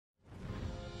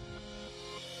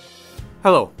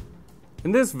Hello.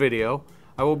 In this video,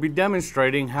 I will be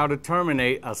demonstrating how to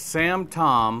terminate a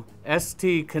SAM-TOM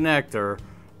ST connector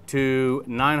to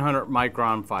 900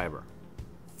 micron fiber.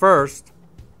 First,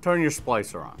 turn your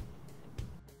splicer on.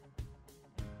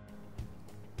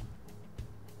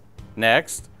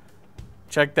 Next,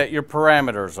 check that your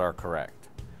parameters are correct.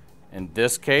 In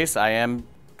this case, I am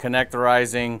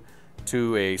connectorizing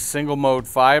to a single mode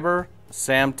fiber,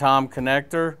 SAM-TOM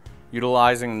connector,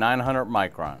 utilizing 900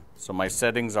 micron. So my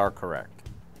settings are correct.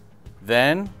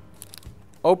 Then,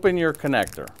 open your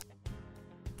connector.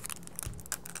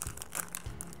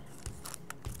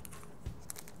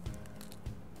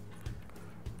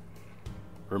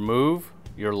 Remove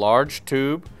your large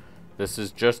tube. This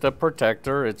is just a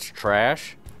protector, it's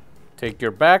trash. Take your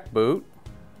back boot,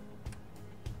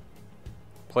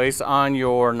 place on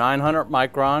your 900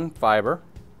 micron fiber,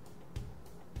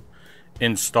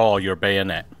 install your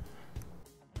bayonet.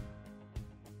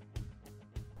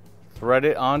 Thread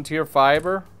it onto your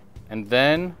fiber and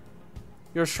then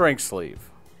your shrink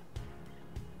sleeve.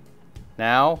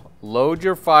 Now load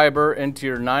your fiber into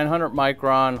your 900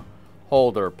 micron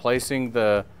holder, placing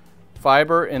the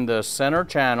fiber in the center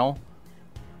channel,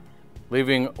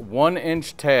 leaving 1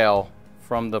 inch tail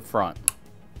from the front.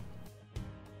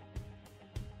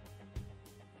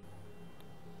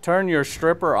 Turn your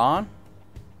stripper on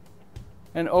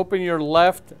and open your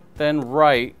left then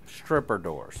right stripper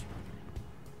doors.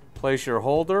 Place your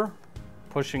holder,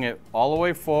 pushing it all the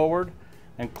way forward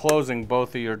and closing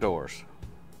both of your doors.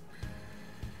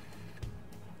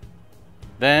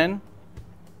 Then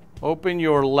open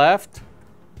your left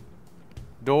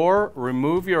door,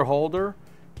 remove your holder,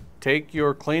 take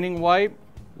your cleaning wipe,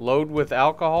 load with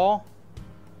alcohol,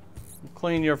 and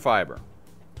clean your fiber.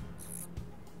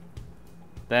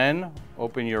 Then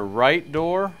open your right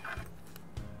door,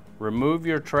 remove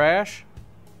your trash,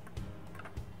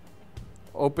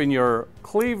 open your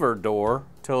cleaver door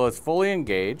till it's fully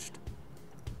engaged,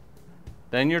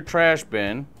 then your trash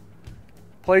bin,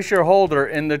 place your holder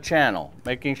in the channel,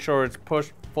 making sure it's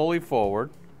pushed fully forward,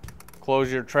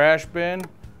 close your trash bin,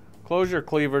 close your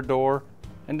cleaver door,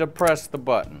 and depress the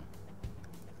button.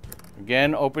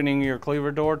 Again, opening your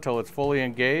cleaver door till it's fully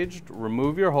engaged,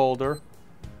 remove your holder,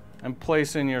 and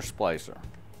place in your splicer.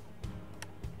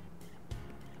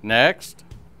 Next,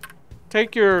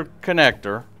 take your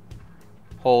connector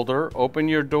holder, open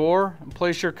your door, and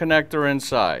place your connector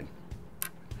inside.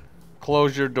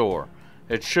 Close your door.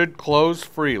 It should close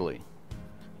freely.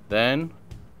 Then,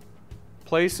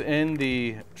 place in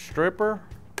the stripper,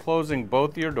 closing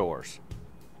both your doors.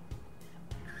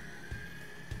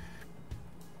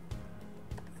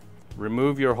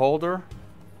 Remove your holder.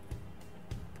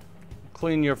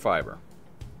 Clean your fiber.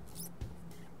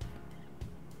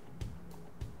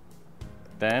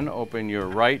 Then open your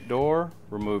right door,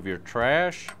 remove your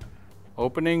trash,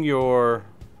 opening your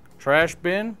trash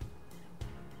bin,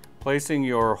 placing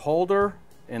your holder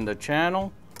in the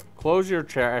channel, close your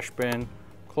trash bin,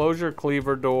 close your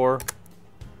cleaver door,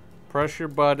 press your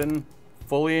button,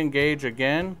 fully engage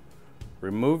again,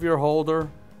 remove your holder,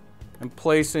 and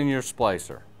place in your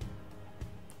splicer.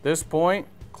 At this point,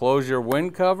 close your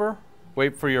wind cover,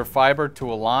 wait for your fiber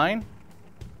to align.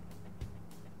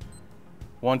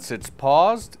 Once it's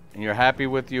paused and you're happy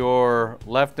with your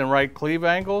left and right cleave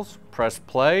angles, press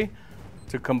play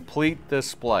to complete this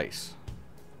splice.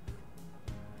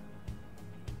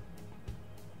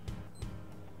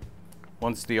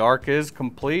 Once the arc is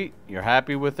complete, you're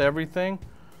happy with everything,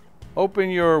 open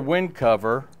your wind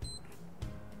cover,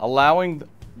 allowing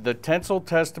the tensile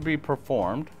test to be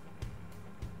performed.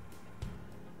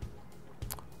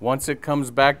 Once it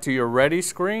comes back to your ready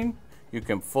screen, you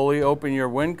can fully open your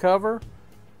wind cover.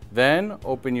 Then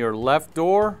open your left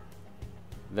door,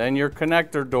 then your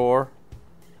connector door.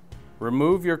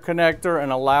 Remove your connector and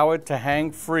allow it to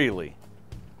hang freely.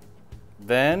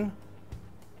 Then,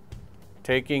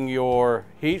 taking your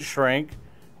heat shrink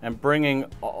and bringing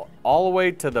all the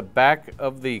way to the back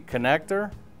of the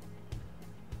connector,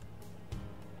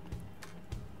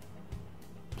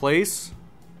 place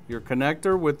your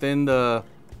connector within the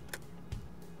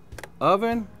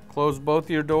oven, close both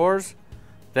your doors,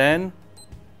 then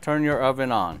turn your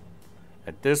oven on.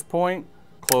 At this point,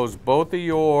 close both of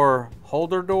your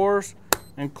holder doors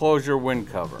and close your wind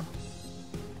cover.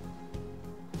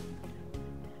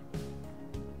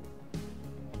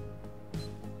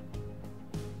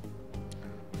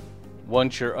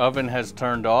 Once your oven has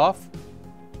turned off,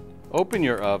 open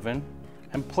your oven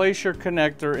and place your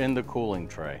connector in the cooling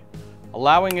tray,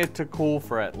 allowing it to cool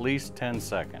for at least 10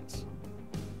 seconds.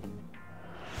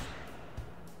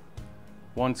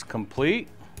 Once complete,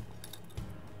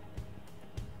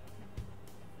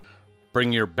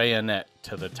 bring your bayonet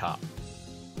to the top.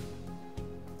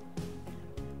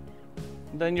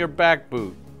 Then your back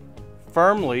boot,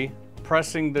 firmly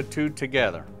pressing the two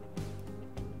together.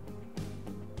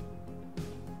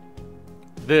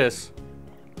 This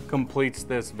completes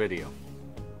this video.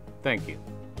 Thank you.